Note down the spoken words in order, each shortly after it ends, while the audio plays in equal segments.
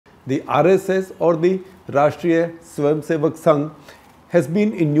The RSS or the Rashtriya Swayamsevak Sangh has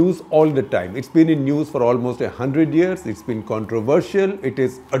been in news all the time. It's been in news for almost 100 years. It's been controversial. It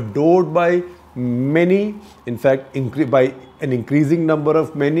is adored by many, in fact, by an increasing number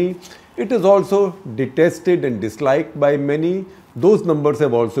of many. It is also detested and disliked by many. Those numbers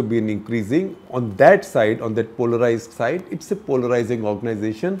have also been increasing. On that side, on that polarized side, it's a polarizing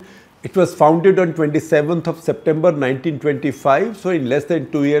organization. It was founded on 27th of September 1925. So in less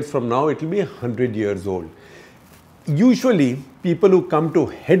than 2 years from now, it will be 100 years old. Usually, people who come to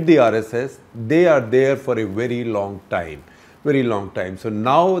head the RSS, they are there for a very long time. Very long time. So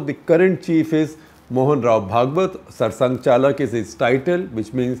now the current chief is Mohan Bhagwat. Sarsang Chalak is his title,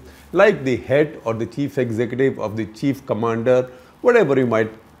 which means like the head or the chief executive of the chief commander, whatever you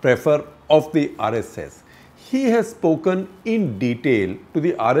might prefer, of the RSS. He has spoken in detail to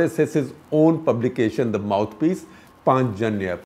the RSS's own publication, The Mouthpiece, Panchjanya.